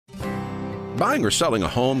Buying or selling a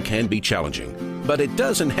home can be challenging, but it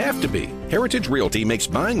doesn't have to be. Heritage Realty makes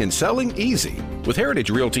buying and selling easy. With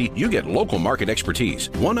Heritage Realty, you get local market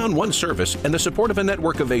expertise, one-on-one service, and the support of a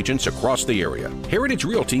network of agents across the area. Heritage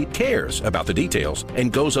Realty cares about the details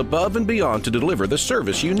and goes above and beyond to deliver the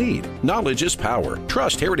service you need. Knowledge is power.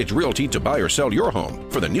 Trust Heritage Realty to buy or sell your home.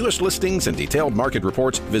 For the newest listings and detailed market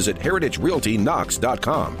reports, visit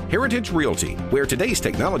heritagerealtyknox.com. Heritage Realty, where today's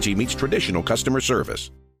technology meets traditional customer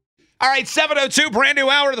service. All right, 7:02, brand new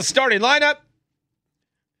hour of the starting lineup.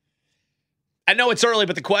 I know it's early,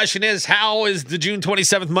 but the question is, how is the June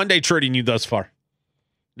 27th Monday treating you thus far?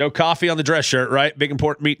 No coffee on the dress shirt, right? Big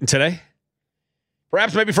important meeting today.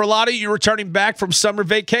 Perhaps maybe for a lot of you, you're returning back from summer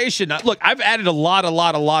vacation. Now, look, I've added a lot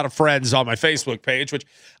of friends on my Facebook page, which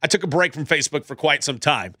I took a break from Facebook for quite some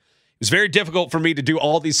time. It was very difficult for me to do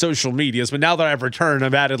all these social medias, but now that I've returned,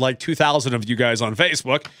 I've added like 2,000 of you guys on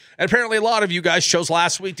Facebook. And apparently a lot of you guys chose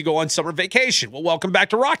last week to go on summer vacation. Well, welcome back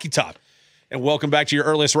to Rocky Top. And welcome back to your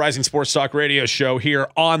earliest rising sports talk radio show here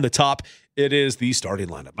on the top. It is the starting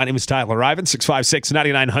lineup. My name is Tyler Ivan,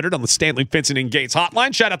 656-9900 on the Stanley Fenton and Gates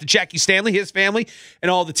hotline. Shout out to Jackie Stanley, his family, and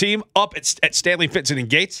all the team up at Stanley Fenton and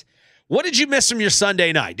Gates. What did you miss from your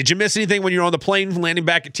Sunday night? Did you miss anything when you were on the plane landing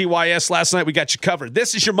back at TYS last night? We got you covered.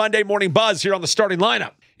 This is your Monday morning buzz here on the starting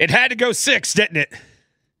lineup. It had to go 6, didn't it?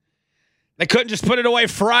 They couldn't just put it away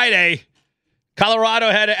Friday.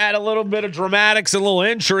 Colorado had to add a little bit of dramatics and a little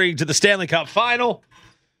intrigue to the Stanley Cup final.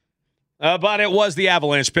 But it was the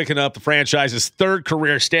Avalanche picking up the franchise's third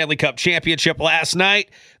career Stanley Cup championship last night.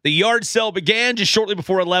 The yard sale began just shortly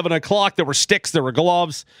before 11 o'clock. There were sticks, there were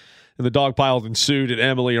gloves. And the dog pile ensued at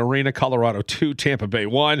Emily Arena. Colorado 2, Tampa Bay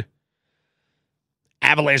 1.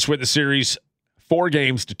 Avalanche win the series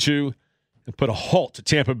 4-2 and put a halt to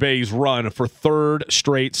Tampa Bay's run for third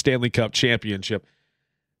straight Stanley Cup championship.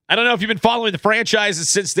 I don't know if you've been following the franchises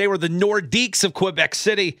since they were the Nordiques of Quebec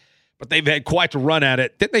City, but they've had quite a run at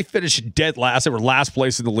it. Didn't they finish dead last? They were last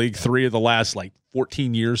place in the league 3 of the last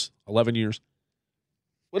 14 years, 11 years.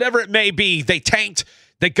 Whatever it may be, they tanked.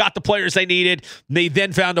 They got the players they needed. They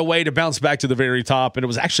then found a way to bounce back to the very top, and it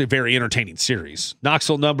was actually a very entertaining series.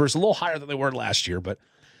 Knoxville numbers a little higher than they were last year, but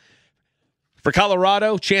for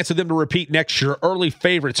Colorado, chance of them to repeat next year. Early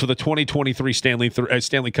favorites for the 2023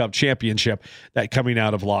 Stanley Cup Championship, that coming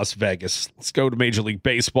out of Las Vegas. Let's go to Major League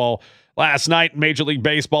Baseball. Last night, Major League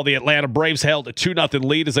Baseball, the Atlanta Braves held a 2-0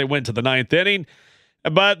 lead as they went to the 9th inning.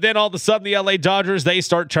 But then all of a sudden, the LA Dodgers, they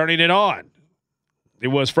start turning it on. It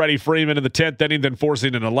was Freddie Freeman in the 10th inning, then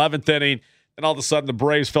forcing an 11th inning. And all of a sudden, the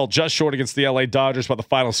Braves fell just short against the LA Dodgers by the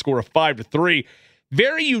final score of 5-3.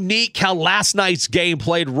 Very unique how last night's game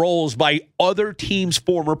played roles by other teams'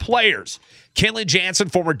 former players. Kenley Jansen,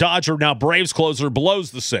 former Dodger, now Braves closer, blows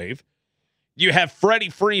the save. You have Freddie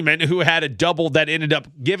Freeman, who had a double that ended up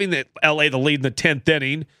giving the LA the lead in the 10th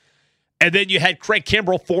inning. And then you had Craig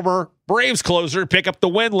Kimbrell, former Braves closer, pick up the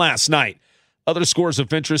win last night. Other scores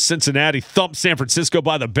of interest: Cincinnati thumped San Francisco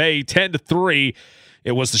by the Bay 10-3.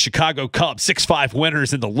 It was the Chicago Cubs 6-5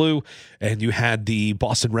 winners in the Lou, and you had the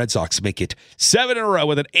Boston Red Sox make it 7 in a row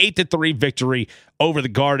with an 8-3 victory over the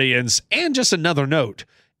Guardians. And just another note,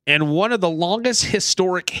 and one of the longest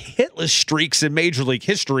historic hitless streaks in Major League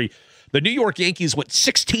history, the New York Yankees went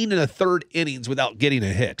 16 1/3 innings without getting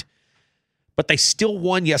a hit. But they still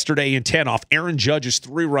won yesterday in 10 off Aaron Judge's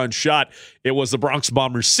 3-run shot. It was the Bronx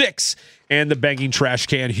Bombers 6 and the banging trash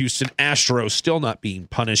can Houston Astros still not being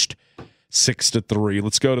punished 6-3.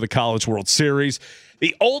 Let's go to the College World Series.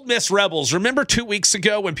 The Ole Miss Rebels. Remember 2 weeks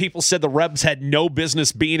ago when people said the Rebs had no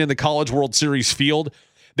business being in the College World Series field?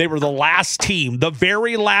 They were the last team, the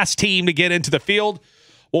very last team to get into the field.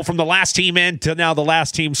 Well, from the last team in to now the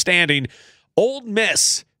last team standing, Ole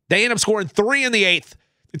Miss, they end up scoring 3 in the 8th.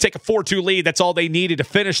 They take a 4-2 lead. That's all they needed to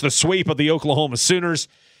finish the sweep of the Oklahoma Sooners.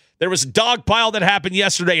 There was a dog pile that happened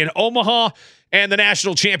yesterday in Omaha, and the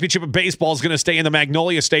national championship of baseball is going to stay in the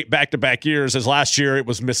Magnolia State back-to-back years, as last year it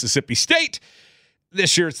was Mississippi State.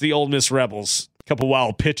 This year it's the Ole Miss Rebels. A couple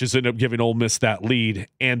wild pitches end up giving Ole Miss that lead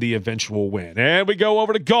and the eventual win. And we go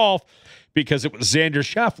over to golf because it was Xander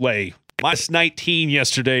Schauffele. Last 19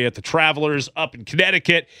 yesterday at the Travelers up in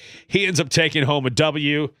Connecticut. He ends up taking home a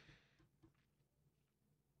W.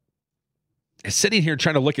 Sitting here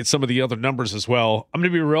trying to look at some of the other numbers as well. I'm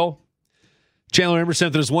going to be real. Chandler Emerson,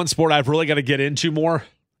 if there's one sport I've really got to get into more,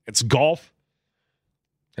 it's golf.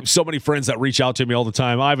 I have so many friends that reach out to me all the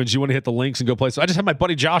time. Ivan, do you want to hit the links and go play? So I just had my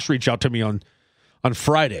buddy Josh reach out to me on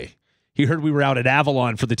Friday. He heard we were out at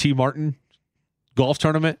Avalon for the T. Martin golf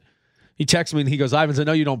tournament. He texted me and he goes, Ivans, I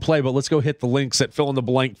know you don't play, but let's go hit the links at fill in the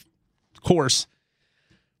blank course.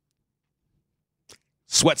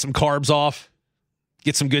 Sweat some carbs off.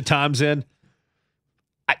 Get some good times in.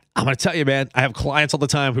 I'm going to tell you, man, I have clients all the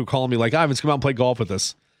time who call me like, Ivan, come out and play golf with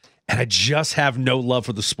us. And I just have no love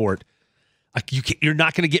for the sport. Like you're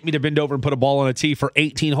not going to get me to bend over and put a ball on a tee for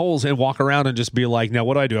 18 holes and walk around and just be like, now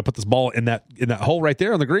what do? I put this ball in that hole right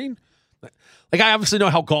there on the green? Like, I obviously know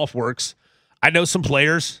how golf works. I know some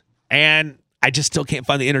players, and I just still can't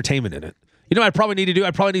find the entertainment in it. You know what I probably need to do?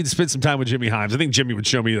 I probably need to spend some time with Jimmy Himes. I think Jimmy would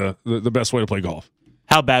show me the best way to play golf.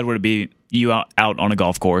 How bad would it be you out on a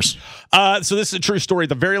golf course? So this is a true story.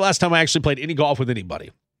 The very last time I actually played any golf with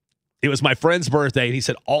anybody, it was my friend's birthday, and he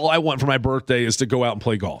said, all I want for my birthday is to go out and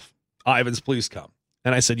play golf. Ivans, please come.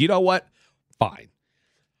 And I said, you know what? Fine.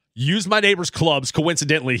 Use my neighbor's clubs.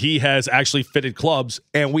 Coincidentally, he has actually fitted clubs,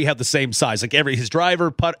 and we have the same size. Like his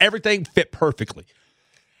driver, putt, everything fit perfectly.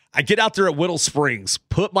 I get out there at Whittle Springs,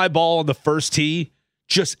 put my ball on the first tee,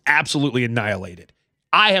 just absolutely annihilated.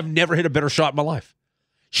 I have never hit a better shot in my life.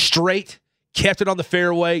 Straight, kept it on the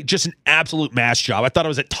fairway, just an absolute mash job. I thought I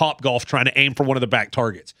was at Top Golf trying to aim for one of the back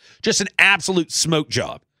targets. Just an absolute smoke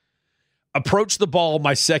job. Approached the ball,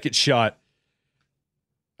 my second shot.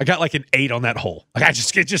 I got like an 8 on that hole. Like I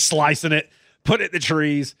just slicing it, put it in the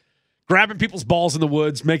trees, grabbing people's balls in the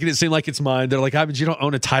woods, making it seem like it's mine. They're like, Ivan, you don't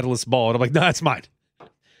own a Titleist ball. And I'm like, no, it's mine.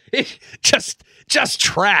 It just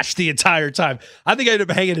trashed the entire time. I think I ended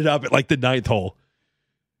up hanging it up at like the 9th hole.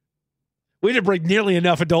 We didn't bring nearly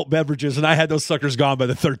enough adult beverages, and I had those suckers gone by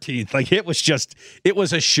the 13th. Like it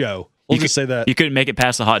was a show. We'll just say that. You couldn't make it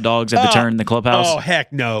past the hot dogs at the turn in the clubhouse? Oh,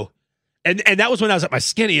 heck no. And that was when I was at my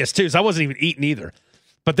skinniest, too, so I wasn't even eating either.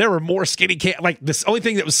 But there were more skinny cans. Like, this only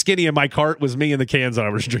thing that was skinny in my cart was me and the cans that I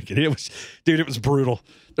was drinking. It was brutal.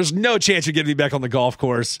 There's no chance you're getting me back on the golf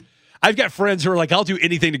course. I've got friends who are like, I'll do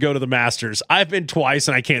anything to go to the Masters. I've been twice,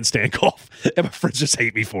 and I can't stand golf. And my friends just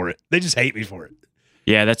hate me for it. They just hate me for it.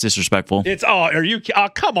 Yeah, that's disrespectful.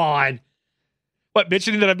 Come on. What,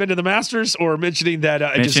 mentioning that I've been to the Masters or mentioning that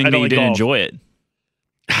I don't like you didn't golf? Enjoy it?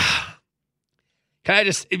 Can I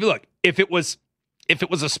just look? If it was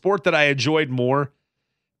a sport that I enjoyed more,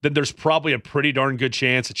 then there's probably a pretty darn good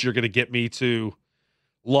chance that you're going to get me to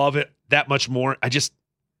love it that much more. It's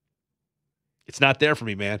not there for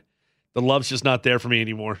me, man. The love's just not there for me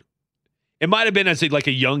anymore. It might have been as like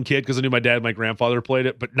a young kid because I knew my dad and my grandfather played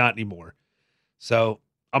it, but not anymore. So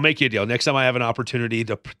I'll make you a deal. Next time I have an opportunity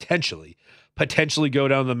to potentially go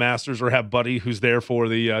down to the Masters or have Buddy who's there for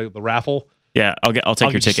the raffle. Yeah, I'll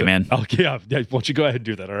take your ticket, man. Yeah. Why don't you go ahead and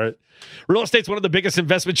do that, all right? Real estate's one of the biggest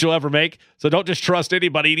investments you'll ever make, so don't just trust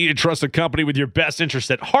anybody. You need to trust a company with your best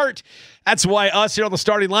interest at heart. That's why us here on the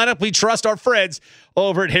starting lineup, we trust our friends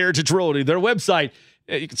over at Heritage Realty. Their website,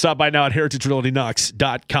 you can stop by now at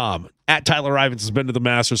heritagerealtyknox.com. At Tyler Ivans has been to the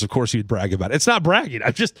Masters. Of course, you'd brag about it. It's not bragging.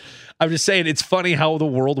 I'm just saying it's funny how the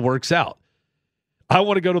world works out. I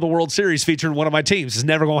want to go to the World Series featuring one of my teams. It's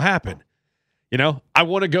never going to happen. You know, I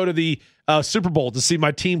want to go to the Super Bowl to see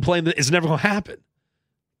my team playing. It's never going to happen.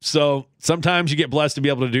 So sometimes you get blessed to be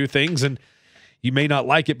able to do things, and you may not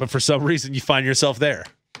like it, but for some reason you find yourself there.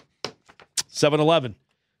 7-Eleven,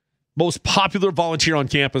 most popular volunteer on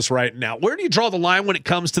campus right now. Where do you draw the line when it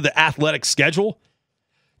comes to the athletic schedule?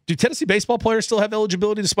 Do Tennessee baseball players still have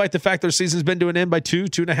eligibility despite the fact their season's been to an end by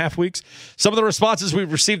 2.5 weeks? Some of the responses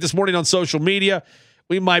we've received this morning on social media,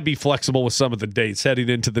 we might be flexible with some of the dates heading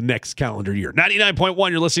into the next calendar year. 99.1,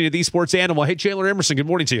 you're listening to The Sports Animal. Hey, Chandler Emerson, good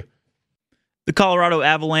morning to you. The Colorado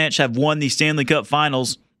Avalanche have won the Stanley Cup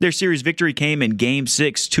Finals. Their series victory came in Game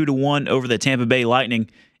 6, 2-1 over the Tampa Bay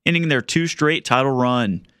Lightning, ending their 2 straight title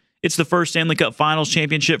run. It's the first Stanley Cup Finals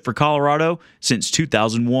championship for Colorado since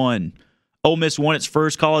 2001. Ole Miss won its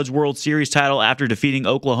first College World Series title after defeating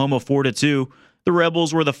Oklahoma 4-2. The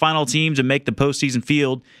Rebels were the final team to make the postseason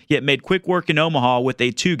field, yet made quick work in Omaha with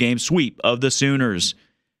a 2-game sweep of the Sooners.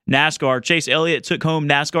 NASCAR, Chase Elliott took home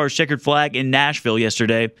NASCAR's checkered flag in Nashville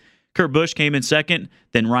yesterday. Kurt Busch came in second,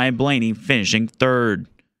 then Ryan Blaney finishing third.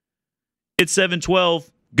 It's 7:12.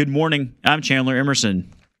 Good morning. I'm Chandler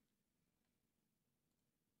Emerson.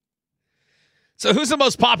 So who's the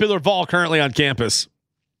most popular Vol currently on campus?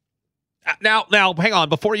 Now, hang on.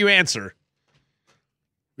 Before you answer,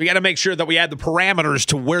 we got to make sure that we add the parameters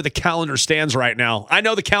to where the calendar stands right now. I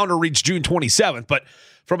know the calendar reads June 27th, but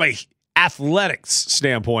from a athletics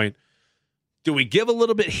standpoint, do we give a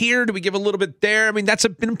little bit here? Do we give a little bit there? I mean, that's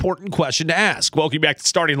an important question to ask. Welcome back to the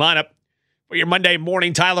starting lineup for your Monday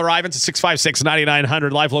morning. Tyler Ivans at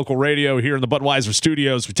 656-9900, live local radio here in the Budweiser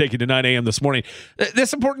studios. We take you to 9 a.m. this morning.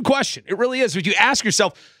 This important question. It really is. If you ask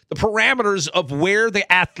yourself the parameters of where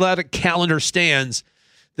the athletic calendar stands,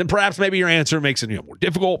 then perhaps maybe your answer makes it more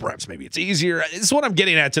difficult. Perhaps maybe it's easier. This is what I'm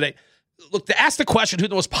getting at today. Look, to ask the question who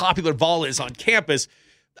the most popular Vol is on campus,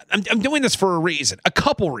 I'm doing this for a reason, a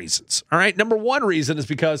couple reasons. All right. Number one reason is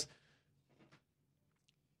because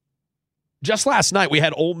just last night we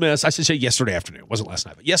had Ole Miss. I should say yesterday afternoon. It wasn't last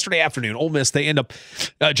night, but yesterday afternoon, Ole Miss, they end up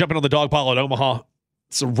jumping on the dog pile at Omaha.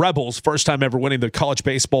 It's the Rebels, first time ever winning the College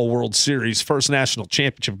Baseball World Series, first national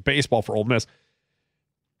championship of baseball for Ole Miss.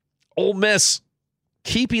 Ole Miss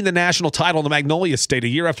keeping the national title in the Magnolia State a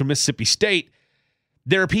year after Mississippi State.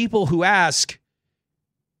 There are people who ask,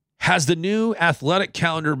 has the new athletic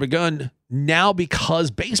calendar begun now because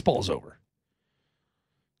baseball's over?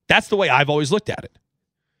 That's the way I've always looked at it.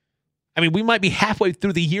 I mean, we might be halfway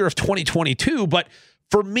through the year of 2022, but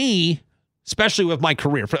for me, especially with my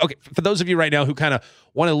career, for those of you right now who kind of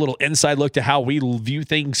want a little inside look to how we view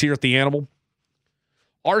things here at the Animal,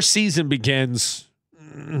 our season begins.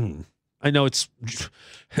 I know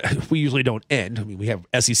we usually don't end. I mean, we have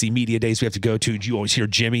SEC media days we have to go to. You always hear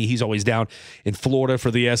Jimmy. He's always down in Florida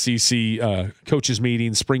for the SEC coaches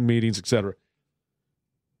meetings, spring meetings, etc.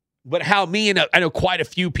 But how me and I know quite a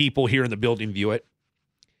few people here in the building view it.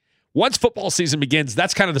 Once football season begins,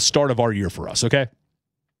 that's kind of the start of our year for us, okay?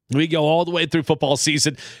 We go all the way through football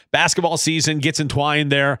season. Basketball season gets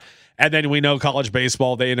entwined there. And then we know college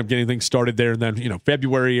baseball, they end up getting things started there. And then,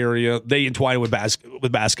 February area, they entwine with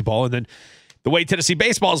basketball. And then the way Tennessee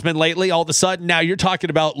baseball has been lately, all of a sudden, now you're talking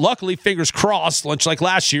about, luckily, fingers crossed, much like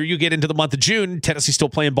last year, you get into the month of June, Tennessee's still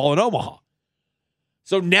playing ball in Omaha.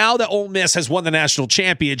 So now that Ole Miss has won the national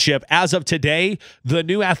championship, as of today, the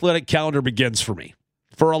new athletic calendar begins for me,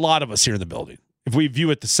 for a lot of us here in the building. If we view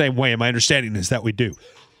it the same way, and my understanding is that we do.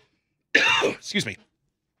 Excuse me.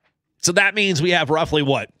 So that means we have roughly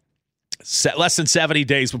what? Less than 70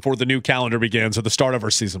 days before the new calendar begins or the start of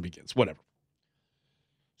our season begins, whatever.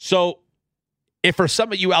 So if for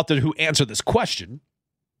some of you out there who answer this question,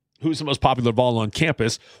 who's the most popular ball on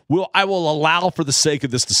campus, I will allow, for the sake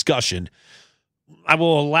of this discussion, I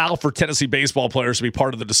will allow for Tennessee baseball players to be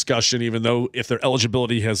part of the discussion, even though if their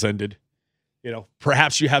eligibility has ended.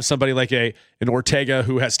 Perhaps you have somebody like an Ortega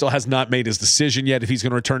who still has not made his decision yet if he's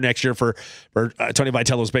going to return next year for Tony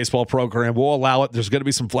Vitello's baseball program. We'll allow it. There's going to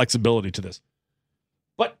be some flexibility to this.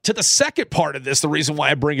 But to the second part of this, the reason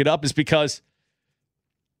why I bring it up is because,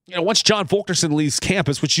 once John Fulkerson leaves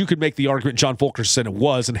campus, which you could make the argument John Fulkerson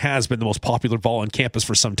was and has been the most popular ball on campus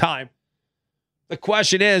for some time, the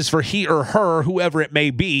question is for he or her, whoever it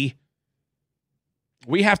may be,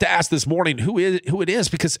 we have to ask this morning who it is,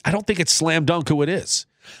 because I don't think it's slam dunk who it is.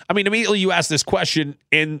 I mean, immediately you ask this question,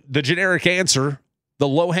 and the generic answer, the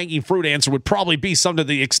low-hanging fruit answer, would probably be some to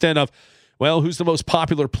the extent of, well, who's the most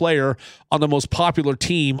popular player on the most popular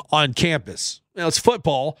team on campus? It's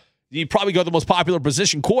football. You probably go the most popular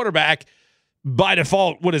position, quarterback. By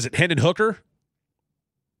default, what is it, Hendon Hooker?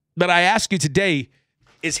 But I ask you today,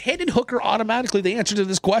 is Hendon Hooker automatically the answer to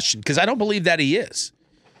this question? Because I don't believe that he is.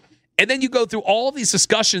 And then you go through all these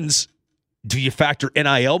discussions. Do you factor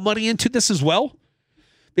NIL money into this as well?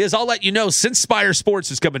 Because I'll let you know, since Spire Sports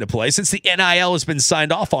has come into play, since the NIL has been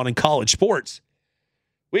signed off on in college sports,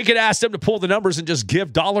 we could ask them to pull the numbers and just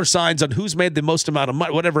give dollar signs on who's made the most amount of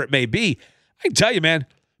money, whatever it may be. I can tell you, man,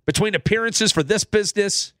 between appearances for this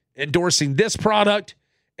business, endorsing this product,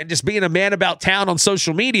 and just being a man about town on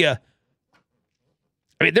social media,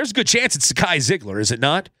 I mean, there's a good chance it's Zakai Ziegler, is it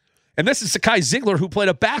not? And this is Zakai Ziegler, who played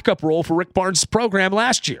a backup role for Rick Barnes' program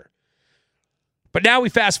last year. But now we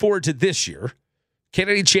fast forward to this year.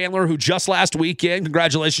 Kennedy Chandler, who just last weekend,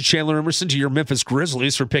 congratulations, Chandler Emerson, to your Memphis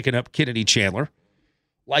Grizzlies for picking up Kennedy Chandler.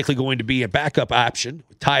 Likely going to be a backup option,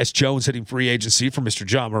 with Tyus Jones hitting free agency for Mr.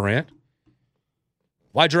 John Morant.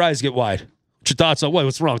 Why'd your eyes get wide? What's your thoughts on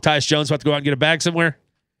what's wrong? Tyus Jones about to go out and get a bag somewhere?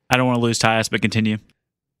 I don't want to lose Tyus, but continue.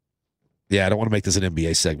 Yeah, I don't want to make this an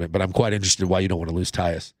NBA segment, but I'm quite interested in why you don't want to lose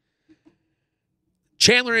Tyus.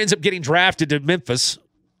 Chandler ends up getting drafted to Memphis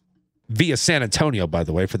via San Antonio, by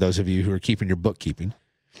the way, for those of you who are keeping your bookkeeping.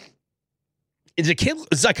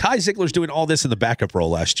 Zakai Ziegler's doing all this in the backup role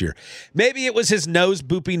last year. Maybe it was his nose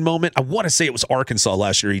booping moment. I want to say it was Arkansas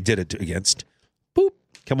last year he did it against. Boop.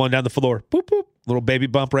 Come on down the floor. Boop, boop. Little baby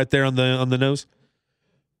bump right there on the nose.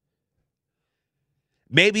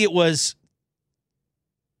 Maybe it was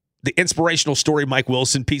the inspirational story Mike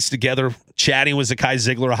Wilson pieced together, chatting with Zakai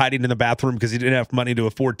Ziegler, hiding in the bathroom because he didn't have money to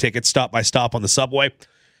afford tickets stop by stop on the subway.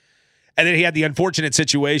 And then he had the unfortunate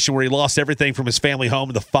situation where he lost everything from his family home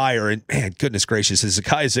in the fire. And man, goodness gracious,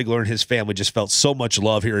 Zakai Ziegler and his family just felt so much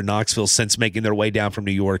love here in Knoxville since making their way down from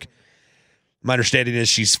New York. My understanding is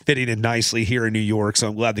she's fitting in nicely here in New York, so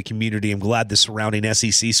I'm glad the community, I'm glad the surrounding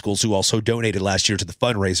SEC schools who also donated last year to the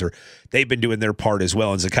fundraiser, they've been doing their part as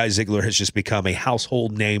well. And Zakai Ziegler has just become a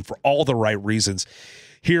household name for all the right reasons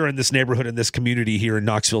here in this neighborhood, in this community here in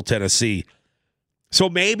Knoxville, Tennessee. So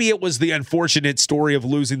maybe it was the unfortunate story of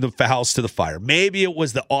losing the house to the fire. Maybe it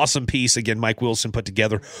was the awesome piece, again, Mike Wilson put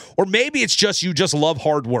together. Or maybe it's just you just love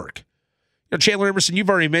hard work. You know, Chandler Emerson, you've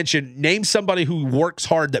already mentioned, name somebody who works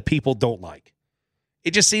hard that people don't like.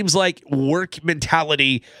 It just seems like work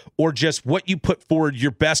mentality or just what you put forward,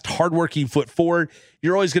 your best hardworking foot forward,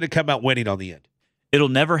 you're always going to come out winning on the end. It'll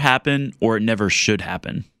never happen, or it never should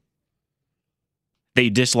happen. They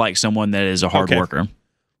dislike someone that is a hard worker.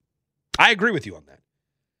 I agree with you on that.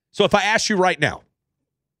 So if I ask you right now,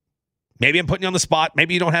 maybe I'm putting you on the spot,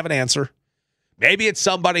 maybe you don't have an answer, maybe it's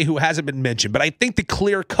somebody who hasn't been mentioned, but I think the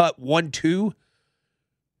clear-cut 1-2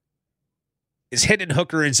 is Hendon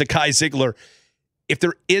Hooker and Zakai Ziegler. If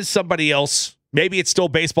there is somebody else, maybe it's still a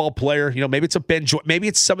baseball player, you know, maybe it's a Ben Joy, maybe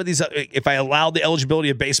it's some of these, if I allow the eligibility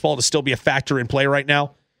of baseball to still be a factor in play right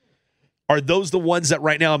now, are those the ones that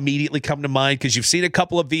right now immediately come to mind? Because you've seen a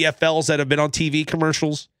couple of VFLs that have been on TV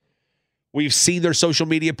commercials. We've seen their social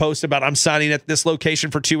media post about I'm signing at this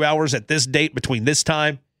location for 2 hours at this date between this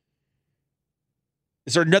time.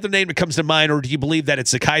 Is there another name that comes to mind, or do you believe that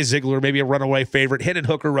it's Zakai Ziegler, maybe a runaway favorite, Hendon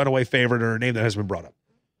Hooker, runaway favorite, or a name that has been brought up?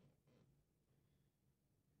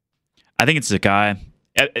 I think it's Zakai.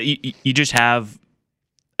 You just have,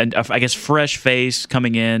 I guess, fresh face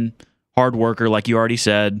coming in, hard worker, like you already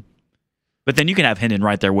said. But then you can have Hendon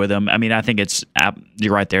right there with him. I mean, I think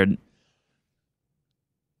you're right there.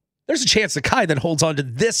 There's a chance Zakai then holds on to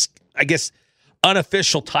this, I guess,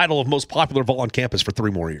 unofficial title of most popular Vol on campus for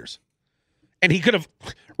 3 more years. And he could have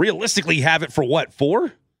realistically have it for what,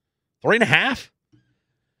 4? 3.5?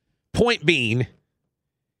 Point being,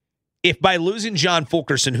 if by losing John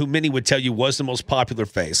Fulkerson, who many would tell you was the most popular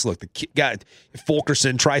face, look, the guy,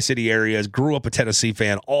 Fulkerson, Tri-City areas, grew up a Tennessee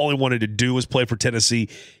fan. All he wanted to do was play for Tennessee.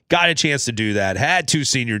 Got a chance to do that. Had 2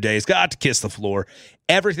 senior days. Got to kiss the floor.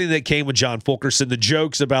 Everything that came with John Fulkerson, the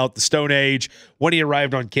jokes about the Stone Age, when he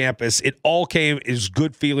arrived on campus, it all came as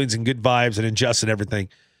good feelings and good vibes and injustice and everything.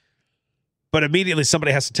 But immediately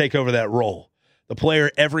somebody has to take over that role. The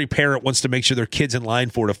player every parent wants to make sure their kid's in line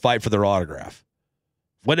for to fight for their autograph.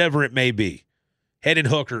 Whatever it may be. Hendon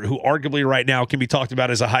Hooker, who arguably right now can be talked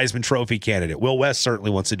about as a Heisman Trophy candidate. Will West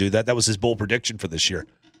certainly wants to do that. That was his bold prediction for this year.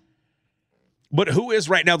 But who is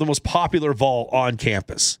right now the most popular Vol on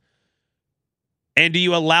campus? And do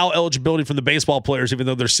you allow eligibility from the baseball players, even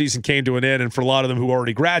though their season came to an end, and for a lot of them who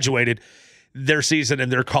already graduated, their season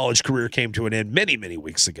and their college career came to an end many, many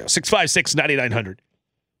weeks ago? 656-9900.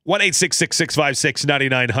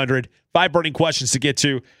 1-866-656-9900. 5 burning questions to get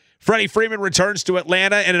to. Freddie Freeman returns to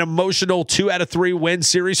Atlanta in an emotional 2 out of 3 win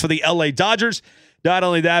series for the LA Dodgers. Not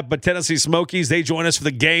only that, but Tennessee Smokies, they join us for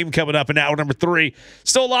the game coming up in hour number 3.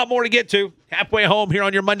 Still a lot more to get to. Halfway home here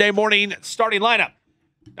on your Monday morning starting lineup.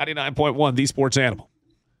 99.1, The Sports Animal.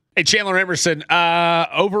 Hey, Chandler Emerson,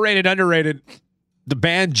 overrated, underrated, the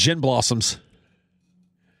band Gin Blossoms.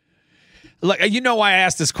 Look, you know why I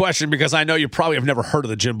asked this question, because I know you probably have never heard of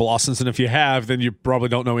the Gin Blossoms, and if you have, then you probably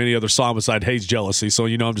don't know any other song beside Haze Jealousy, so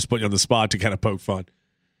you know I'm just putting you on the spot to kind of poke fun.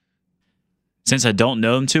 Since I don't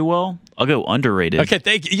know them too well, I'll go underrated. Okay,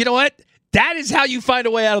 thank you. You know what? That is how you find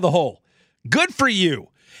a way out of the hole. Good for you.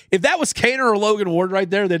 If that was Kaner or Logan Ward right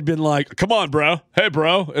there, they'd been like, come on, bro. Hey,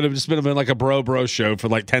 bro. And it would just been like a bro show for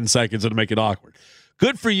like 10 seconds and make it awkward.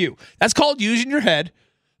 Good for you. That's called using your head.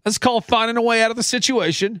 That's called finding a way out of the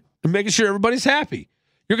situation and making sure everybody's happy.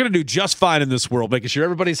 You're going to do just fine in this world, making sure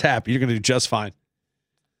everybody's happy. You're going to do just fine.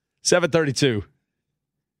 732.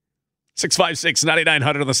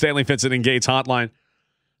 656-9900 on the Stanley Vincent and Gates hotline.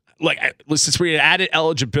 Like, since we added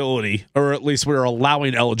eligibility, or at least we're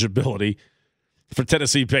allowing eligibility for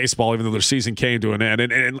Tennessee baseball, even though their season came to an end.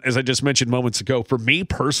 And as I just mentioned moments ago, for me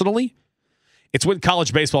personally, it's when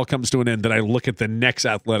college baseball comes to an end that I look at the next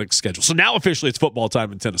athletic schedule. So now officially it's football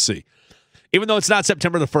time in Tennessee. Even though it's not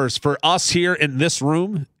September the 1st, for us here in this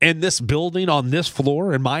room, in this building, on this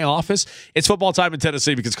floor, in my office, it's football time in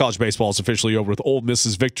Tennessee because college baseball is officially over with Ole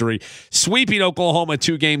Miss's victory, sweeping Oklahoma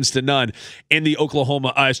 2-0 in the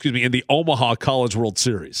in the Omaha College World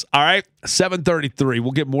Series. All right, 7:33.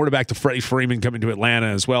 We'll get more back to Freddie Freeman coming to Atlanta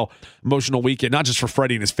as well. Emotional weekend, not just for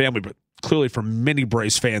Freddie and his family, but clearly for many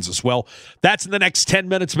Braves fans as well. That's in the next 10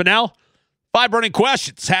 minutes. But now, 5 burning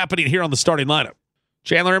questions happening here on the starting lineup.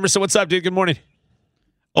 Chandler Emerson, what's up, dude? Good morning.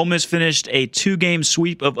 Ole Miss finished a 2-game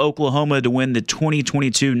sweep of Oklahoma to win the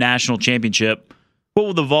 2022 national championship. What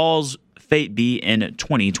will the Vols' fate be in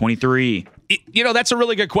 2023? You know, that's a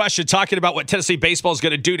really good question, talking about what Tennessee baseball is going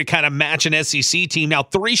to do to kind of match an SEC team. Now,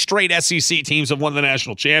 3 straight SEC teams have won the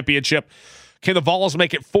national championship. Can the Vols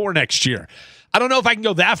make it 4 next year? I don't know if I can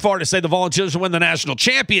go that far to say the Volunteers will win the national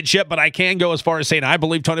championship, but I can go as far as saying I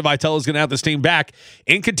believe Tony Vitello is going to have this team back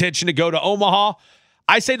in contention to go to Omaha.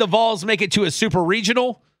 I say the Vols make it to a super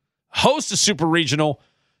regional, host a super regional.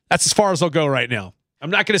 That's as far as I'll go right now. I'm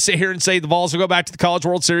not going to sit here and say the Vols will go back to the College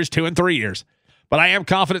World Series 2 and 3 years. But I am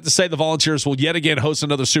confident to say the Volunteers will yet again host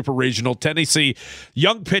another super regional. Tennessee,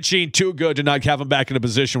 young pitching, too good to not have them back in a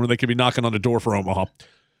position where they could be knocking on the door for Omaha.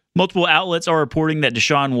 Multiple outlets are reporting that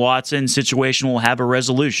Deshaun Watson's situation will have a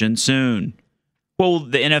resolution soon. What will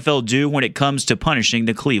the NFL do when it comes to punishing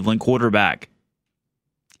the Cleveland quarterback?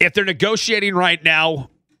 If they're negotiating right now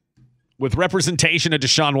with representation of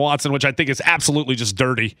Deshaun Watson, which I think is absolutely just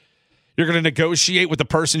dirty, you're going to negotiate with the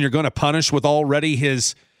person you're going to punish with already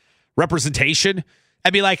his representation.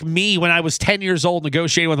 I'd be like me when I was 10 years old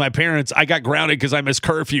negotiating with my parents. I got grounded because I missed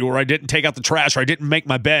curfew, or I didn't take out the trash, or I didn't make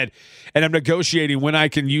my bed, and I'm negotiating when I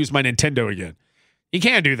can use my Nintendo again. You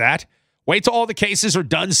can't do that. Wait till all the cases are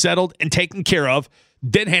done, settled, and taken care of,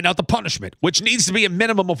 then hand out the punishment, which needs to be a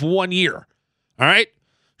minimum of 1 year. All right?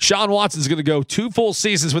 Sean Watson's going to go 2 full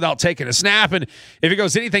seasons without taking a snap, and if it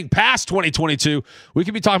goes anything past 2022, we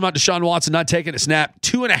could be talking about Deshaun Watson not taking a snap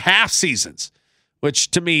 2.5 seasons, which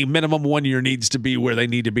to me, minimum 1 year needs to be where they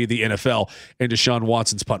need to be the NFL and Deshaun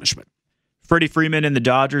Watson's punishment. Freddie Freeman and the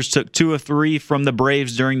Dodgers took 2 of 3 from the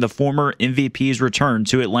Braves during the former MVP's return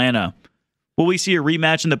to Atlanta. Will we see a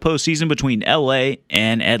rematch in the postseason between LA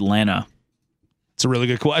and Atlanta? It's a really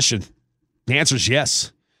good question. The answer is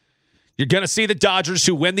yes. You're going to see the Dodgers,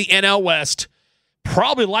 who win the NL West,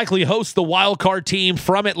 probably likely host the wild card team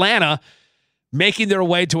from Atlanta, making their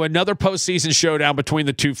way to another postseason showdown between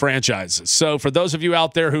the two franchises. So for those of you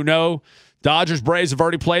out there who know, Dodgers Braves have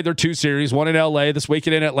already played their 2 series, one in LA, this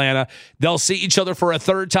weekend in Atlanta. They'll see each other for a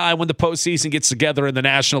third time when the postseason gets together in the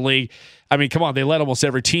National League. I mean, come on, they let almost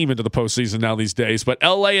every team into the postseason now these days. But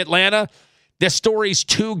LA, Atlanta, this story's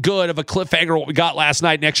too good of a cliffhanger, what we got last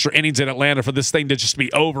night in extra innings in Atlanta, for this thing to just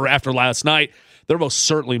be over after last night. They're most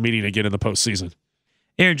certainly meeting again in the postseason.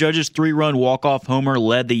 Aaron Judge's 3-run walk-off homer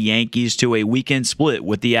led the Yankees to a weekend split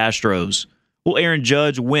with the Astros. Will Aaron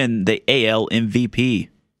Judge win the AL MVP?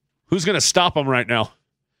 Who's going to stop him right now?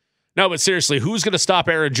 No, but seriously, who's going to stop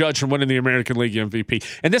Aaron Judge from winning the American League MVP?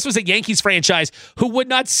 And this was a Yankees franchise who would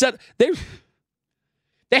not set...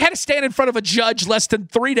 They had to stand in front of a judge less than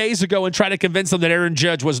 3 days ago and try to convince them that Aaron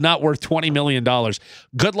Judge was not worth $20 million.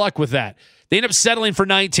 Good luck with that. They end up settling for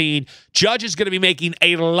 19. Judge is going to be making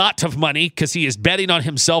a lot of money because he is betting on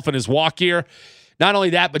himself in his walk year. Not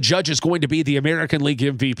only that, but Judge is going to be the American League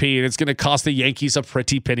MVP, and it's going to cost the Yankees a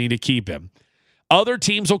pretty penny to keep him. Other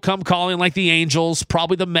teams will come calling, like the Angels,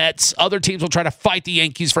 probably the Mets. Other teams will try to fight the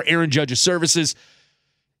Yankees for Aaron Judge's services.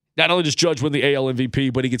 Not only does Judge win the AL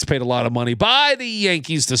MVP, but he gets paid a lot of money by the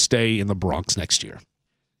Yankees to stay in the Bronx next year.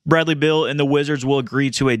 Bradley Beal and the Wizards will agree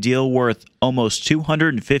to a deal worth almost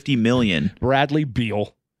 $250 million. Bradley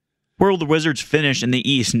Beal. Where will the Wizards finish in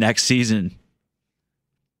the East next season?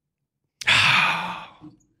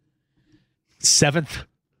 7th.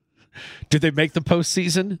 Did they make the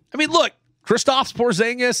postseason? I mean, look, Kristaps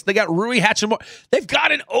Porzingis, they got Rui Hachimura. They've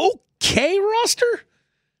got an okay roster.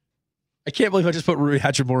 I can't believe I just put Rui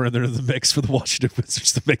Hachimura in there in the mix for the Washington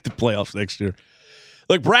Wizards to make the playoffs next year.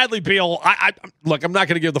 Look, Bradley Beal, look, I'm not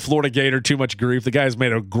going to give the Florida Gator too much grief. The guy's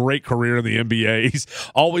made a great career in the NBA. He's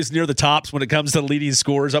always near the tops when it comes to leading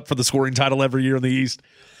scorers, up for the scoring title every year in the East.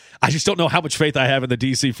 I just don't know how much faith I have in the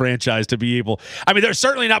DC franchise to be able. I mean, they're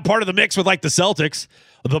certainly not part of the mix with like the Celtics,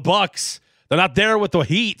 the Bucks. They're not there with the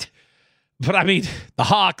Heat. But I mean, the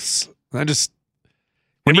Hawks, I just...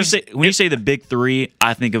 When you say the big three,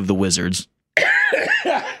 I think of the Wizards.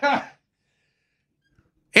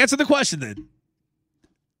 Answer the question then.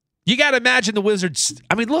 You got to imagine the Wizards.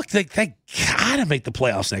 I mean, look, they got to make the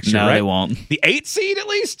playoffs next year, right? No, they won't. The 8th seed at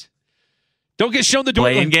least? Don't get shown the door.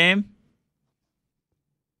 Play-in game?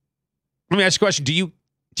 Let me ask you a question. Do you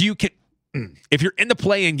if you're in the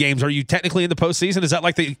play-in games, are you technically in the postseason? Is that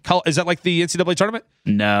like the NCAA tournament?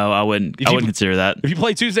 No, I wouldn't consider that. If you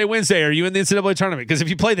play Tuesday, Wednesday, are you in the NCAA tournament? Because if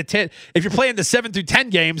you play if you're playing the 7 through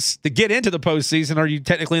 10 games to get into the postseason, are you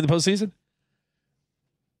technically in the postseason?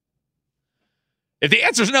 If the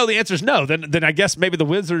answer is no, the answer is no. Then I guess maybe the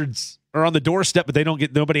Wizards are on the doorstep, but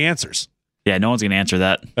nobody answers. Yeah, no one's going to answer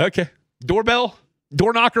that. Okay. Doorbell,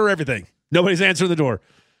 door knocker, everything. Nobody's answering the door.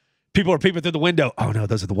 People are peeping through the window. Oh, no,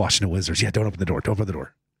 those are the Washington Wizards. Yeah, don't open the door. Don't open the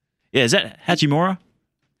door. Yeah, is that Hachimura?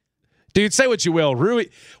 Dude, say what you will. Rui,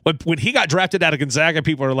 when he got drafted out of Gonzaga,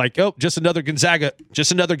 people are like, oh, just another Gonzaga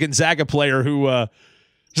player who's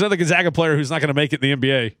not going to make it in the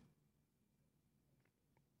NBA.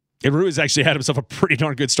 And Rui's actually had himself a pretty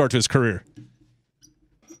darn good start to his career.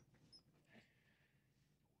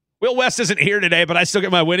 Will West isn't here today, but I still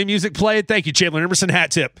get my winning music played. Thank you, Chandler Emerson.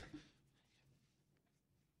 Hat tip.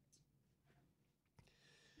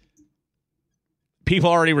 People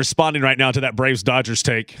are already responding right now to that Braves Dodgers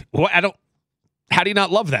take. Well, how do you not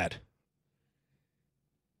love that?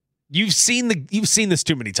 You've seen this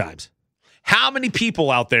too many times. How many people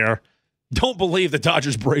out there don't believe the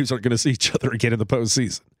Dodgers Braves are going to see each other again in the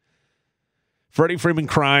postseason? Freddie Freeman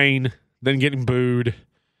crying, then getting booed.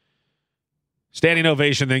 Standing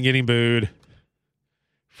ovation, then getting booed.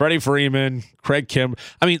 Freddie Freeman, Craig Kim.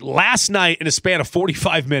 I mean, last night in a span of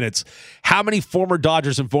 45 minutes, how many former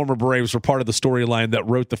Dodgers and former Braves were part of the storyline that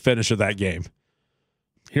wrote the finish of that game?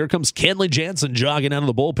 Here comes Kenley Jansen jogging out of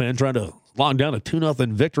the bullpen, trying to lock down a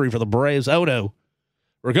 2-0 victory for the Braves. Oh, no.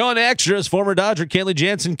 We're going to extras. Former Dodger Kenley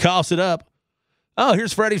Jansen coughs it up. Oh,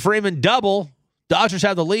 here's Freddie Freeman double. Dodgers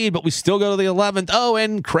have the lead, but we still go to the 11th. Oh,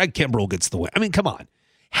 and Craig Kimbrell gets the win. I mean, come on.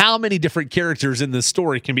 How many different characters in this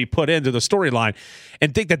story can be put into the storyline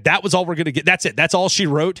and think that was all we're going to get? That's it. That's all she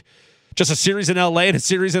wrote. Just a series in LA and a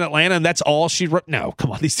series in Atlanta, and that's all she wrote. No, come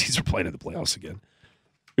on. These teams are playing in the playoffs again.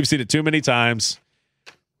 We've seen it too many times.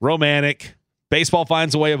 Romantic. Baseball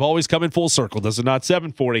finds a way of always coming full circle, does it not?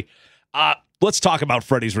 740. Let's talk about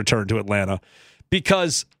Freddie's return to Atlanta,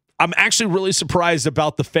 because I'm actually really surprised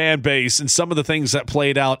about the fan base and some of the things that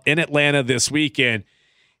played out in Atlanta this weekend.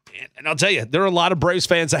 And I'll tell you, there are a lot of Braves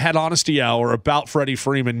fans that had honesty hour about Freddie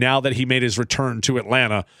Freeman now that he made his return to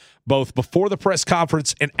Atlanta, both before the press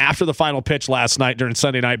conference and after the final pitch last night during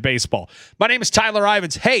Sunday Night Baseball. My name is Tyler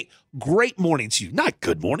Ivins. Hey, great morning to you. Not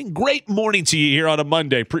good morning. Great morning to you here on a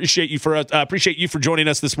Monday. Appreciate you for joining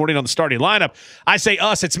us this morning on the starting lineup. I say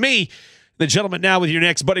us, it's me, the gentleman now with your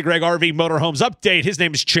next Buddy Greg RV Motorhomes update. His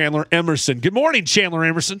name is Chandler Emerson. Good morning, Chandler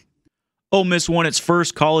Emerson. Ole Miss won its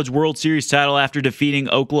first College World Series title after defeating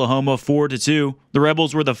Oklahoma 4-2. The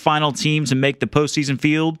Rebels were the final team to make the postseason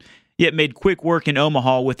field, yet made quick work in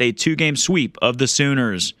Omaha with a 2-game sweep of the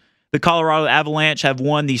Sooners. The Colorado Avalanche have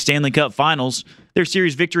won the Stanley Cup Finals. Their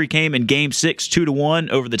series victory came in Game 6, 2-1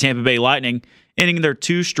 over the Tampa Bay Lightning, ending their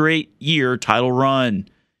 2-straight-year title run.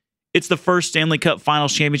 It's the first Stanley Cup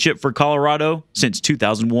Finals championship for Colorado since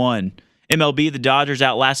 2001. MLB, the Dodgers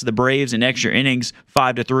outlasted the Braves in extra innings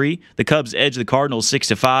 5-3. The Cubs edged the Cardinals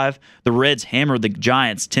 6-5. The Reds hammered the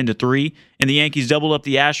Giants 10-3, and the Yankees doubled up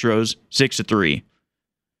the Astros 6-3.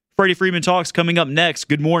 Freddie Freeman Talks coming up next.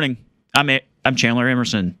 Good morning. I'm Chandler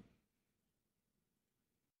Emerson.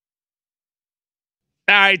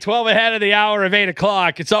 All right, 12 ahead of the hour of 8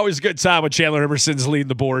 o'clock. It's always a good time when Chandler Emerson's leading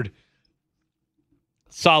the board.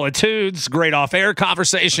 Solid tunes, great off-air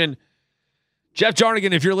conversation. Jeff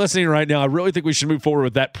Jarnigan, if you're listening right now, I really think we should move forward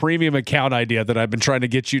with that premium account idea that I've been trying to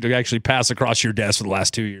get you to actually pass across your desk for the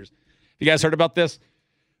last 2 years. You guys heard about this?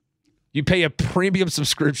 You pay a premium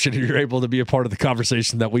subscription and you're able to be a part of the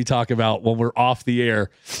conversation that we talk about when we're off the air.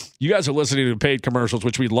 You guys are listening to paid commercials,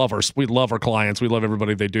 which we love our clients. We love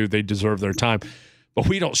everybody they do. They deserve their time. But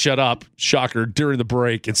we don't shut up, shocker, during the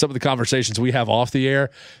break. And some of the conversations we have off the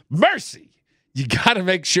air, mercy. You got to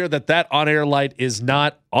make sure that on-air light is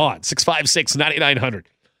not on. 656-9900.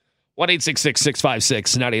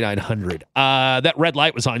 1-866-656-9900. That red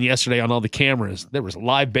light was on yesterday on all the cameras. There was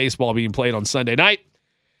live baseball being played on Sunday night.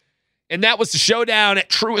 And that was the showdown at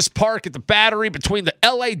Truist Park at the Battery between the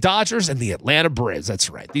LA Dodgers and the Atlanta Braves. That's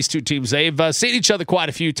right. These two teams, they've seen each other quite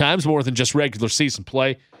a few times, more than just regular season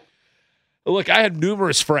play. Look, I have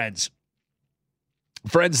numerous friends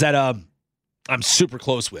that I'm super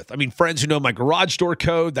close with. I mean, friends who know my garage door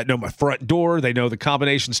code, that know my front door, they know the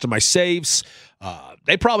combinations to my safes.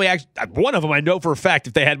 They probably one of them I know for a fact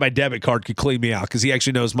if they had my debit card could clean me out because he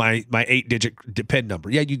actually knows my 8-digit PIN number.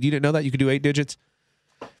 Yeah, you didn't know that? You could do 8 digits?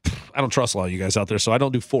 I don't trust a lot of you guys out there, so I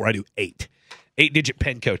don't do 4. I do 8. 8-digit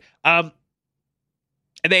PIN code. And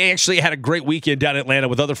they actually had a great weekend down in Atlanta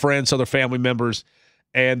with other friends, other family members,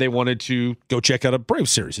 and they wanted to go check out a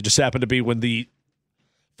Braves series. It just happened to be when the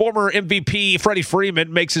former MVP Freddie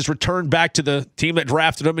Freeman makes his return back to the team that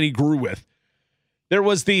drafted him and he grew with. There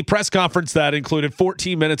was the press conference that included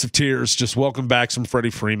 14 minutes of tears, just welcome back some Freddie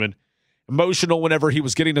Freeman. Emotional whenever he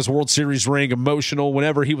was getting his World Series ring, emotional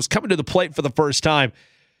whenever he was coming to the plate for the first time.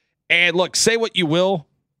 And look, say what you will,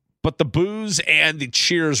 but the boos and the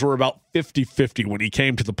cheers were about 50-50 when he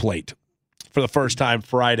came to the plate for the first time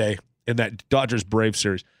Friday in that Dodgers-Braves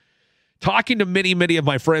series. Talking to many of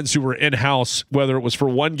my friends who were in-house, whether it was for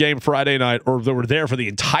one game Friday night or they were there for the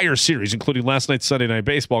entire series, including last night's Sunday Night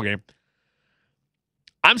Baseball game,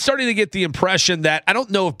 I'm starting to get the impression that I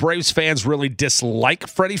don't know if Braves fans really dislike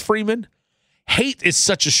Freddie Freeman. Hate is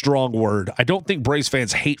such a strong word. I don't think Braves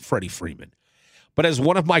fans hate Freddie Freeman. But as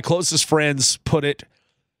one of my closest friends put it,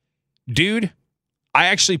 dude, I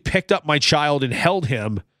actually picked up my child and held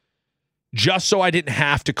him just so I didn't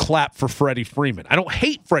have to clap for Freddie Freeman. I don't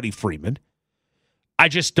hate Freddie Freeman. I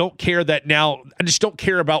just don't care that now. I just don't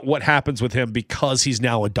care about what happens with him because he's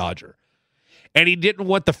now a Dodger. And he didn't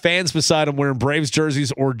want the fans beside him wearing Braves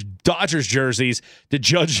jerseys or Dodgers jerseys to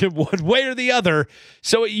judge him one way or the other.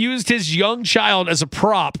 So it used his young child as a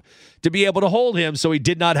prop to be able to hold him so he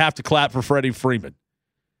did not have to clap for Freddie Freeman.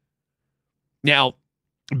 Now,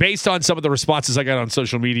 based on some of the responses I got on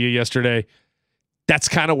social media yesterday, that's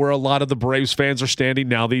kind of where a lot of the Braves fans are standing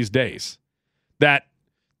now these days. That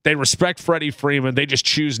they respect Freddie Freeman. They just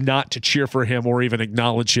choose not to cheer for him or even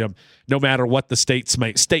acknowledge him, no matter what the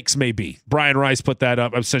stakes may be. Brian Rice put that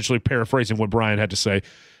up, essentially paraphrasing what Brian had to say.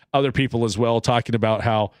 Other people as well talking about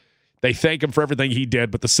how they thank him for everything he did,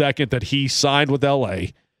 but the second that he signed with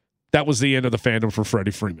L.A., that was the end of the fandom for Freddie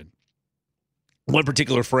Freeman. One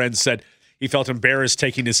particular friend said he felt embarrassed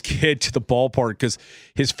taking his kid to the ballpark because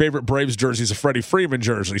his favorite Braves jersey is a Freddie Freeman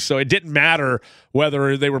jersey. So it didn't matter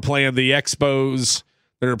whether they were playing the Expos,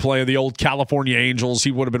 they were playing the old California Angels.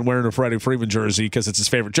 He would have been wearing a Freddie Freeman jersey because it's his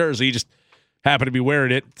favorite jersey. He just happened to be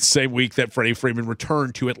wearing it the same week that Freddie Freeman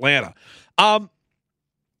returned to Atlanta. I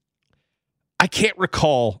can't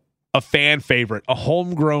recall a fan favorite, a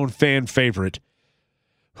homegrown fan favorite,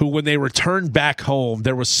 who when they returned back home,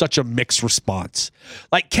 there was such a mixed response.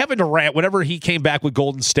 Like Kevin Durant, whenever he came back with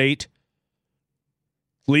Golden State,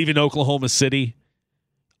 leaving Oklahoma City,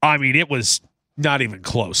 I mean, it was not even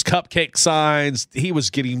close. Cupcake signs. He was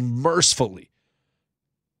getting mercifully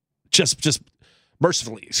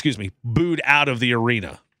booed out of the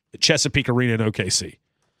arena, the Chesapeake Arena in OKC.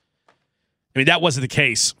 I mean, that wasn't the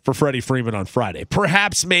case for Freddie Freeman on Friday.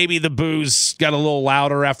 Perhaps maybe the boos got a little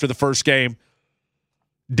louder after the first game.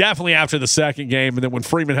 Definitely after the second game. And then when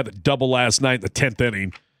Freeman had the double last night in the 10th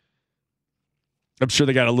inning, I'm sure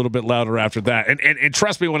they got a little bit louder after that. And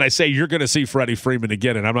trust me when I say you're going to see Freddie Freeman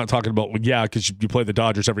again, and I'm not talking about, because you play the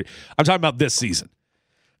Dodgers I'm talking about this season.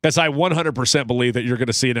 Because I 100% believe that you're going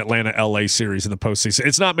to see an Atlanta-LA series in the postseason.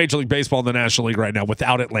 It's not Major League Baseball in the National League right now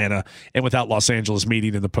without Atlanta and without Los Angeles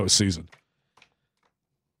meeting in the postseason.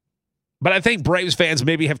 But I think Braves fans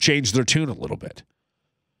maybe have changed their tune a little bit.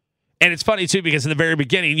 And it's funny, too, because in the very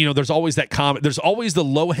beginning, there's always that comment. There's always the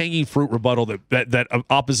low-hanging fruit rebuttal that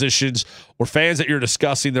oppositions or fans that you're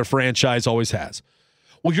discussing their franchise always has.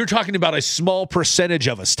 Well, you're talking about a small percentage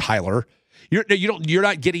of us, Tyler. You're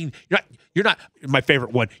not my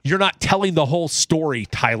favorite one. You're not telling the whole story,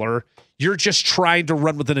 Tyler. You're just trying to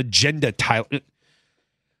run with an agenda, Tyler.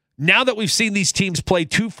 Now that we've seen these teams play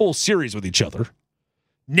 2 full series with each other,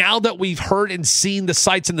 now that we've heard and seen the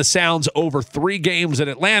sights and the sounds over 3 games in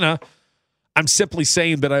Atlanta, I'm simply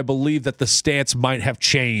saying that I believe that the stance might have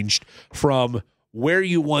changed from where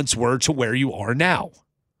you once were to where you are now.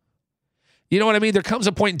 You know what I mean? There comes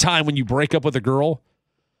a point in time when you break up with a girl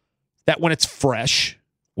that when it's fresh,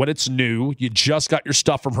 when it's new, you just got your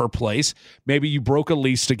stuff from her place, maybe you broke a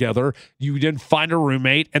lease together, you didn't find a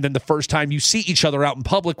roommate, and then the first time you see each other out in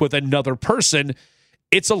public with another person,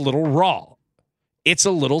 it's a little raw. It's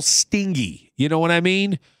a little stingy. You know what I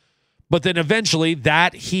mean? But then eventually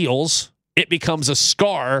that heals. It becomes a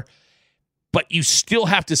scar, but you still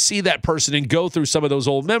have to see that person and go through some of those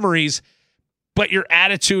old memories, but your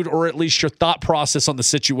attitude or at least your thought process on the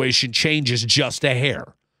situation changes just a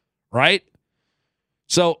hair, right?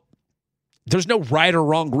 So there's no right or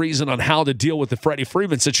wrong reason on how to deal with the Freddie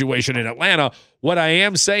Freeman situation in Atlanta. What I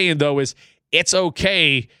am saying, though, is it's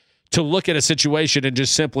okay to look at a situation and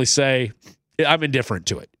just simply say, I'm indifferent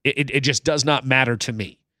to it. It just does not matter to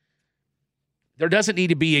me. There doesn't need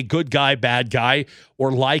to be a good guy, bad guy,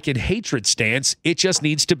 or like and hatred stance. It just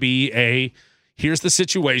needs to be here's the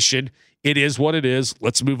situation. It is what it is.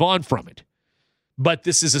 Let's move on from it. But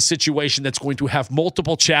this is a situation that's going to have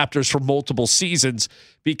multiple chapters for multiple seasons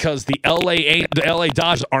because the LA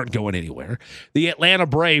Dodgers aren't going anywhere. The Atlanta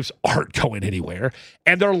Braves aren't going anywhere.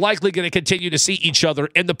 And they're likely going to continue to see each other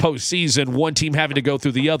in the postseason, one team having to go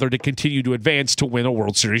through the other to continue to advance to win a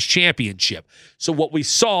World Series championship. So what we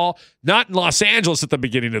saw, not in Los Angeles at the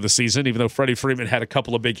beginning of the season, even though Freddie Freeman had a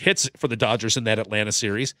couple of big hits for the Dodgers in that Atlanta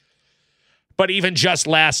series, but even just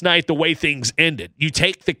last night, the way things ended, you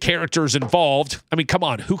take the characters involved. I mean, come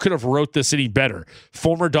on, who could have wrote this any better?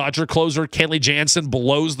 Former Dodger closer Kenley Jansen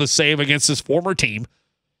blows the save against his former team,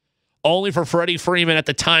 only for Freddie Freeman at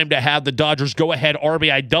the time to have the Dodgers go ahead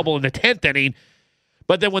RBI double in the 10th inning.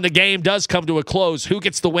 But then when the game does come to a close, who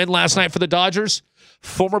gets the win last night for the Dodgers?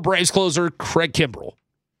 Former Braves closer Craig Kimbrell.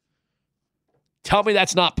 Tell me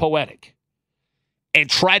that's not poetic. And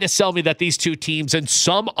try to sell me that these two teams in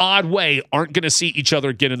some odd way aren't going to see each other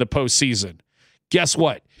again in the postseason. Guess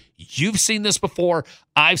what? You've seen this before.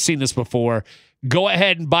 I've seen this before. go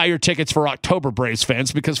ahead and buy your tickets for October, Braves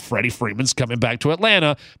fans, because Freddie Freeman's coming back to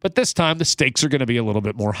Atlanta. But this time, the stakes are going to be a little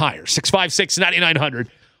bit more higher. 656-9900.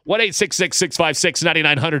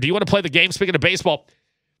 1-866-656-9900. Do you want to play the game? Speaking of baseball,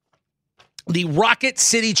 the Rocket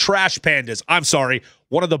City Trash Pandas. I'm sorry,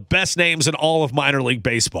 one of the best names in all of minor league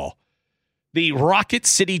baseball. The Rocket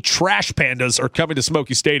City Trash Pandas are coming to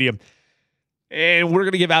Smoky Stadium. And we're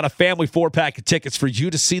going to give out a family 4-pack of tickets for you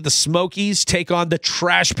to see the Smokies take on the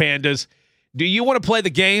Trash Pandas. Do you want to play the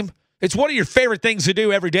game? It's one of your favorite things to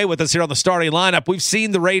do every day with us here on the starting lineup. We've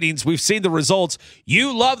seen the ratings. We've seen the results.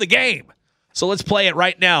 You love the game. So let's play it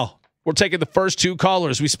right now. We're taking the first 2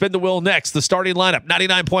 callers. We spin the wheel next. The starting lineup,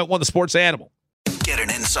 99.1 The Sports Animal. Get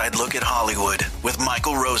an inside look at Hollywood with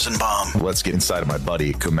Michael Rosenbaum. Let's get inside of my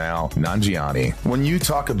buddy, Kumail Nanjiani. When you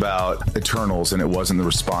talk about Eternals and it wasn't the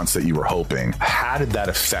response that you were hoping, how did that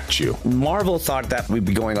affect you? Marvel thought that we'd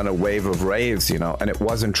be going on a wave of raves, and it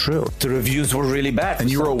wasn't true. The reviews were really bad.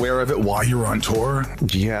 And you were aware of it while you were on tour?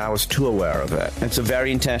 Yeah, I was too aware of it. And so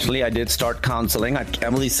very intentionally, I did start counseling.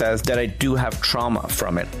 Emily says that I do have trauma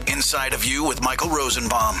from it. Inside of You with Michael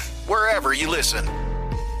Rosenbaum, wherever you listen.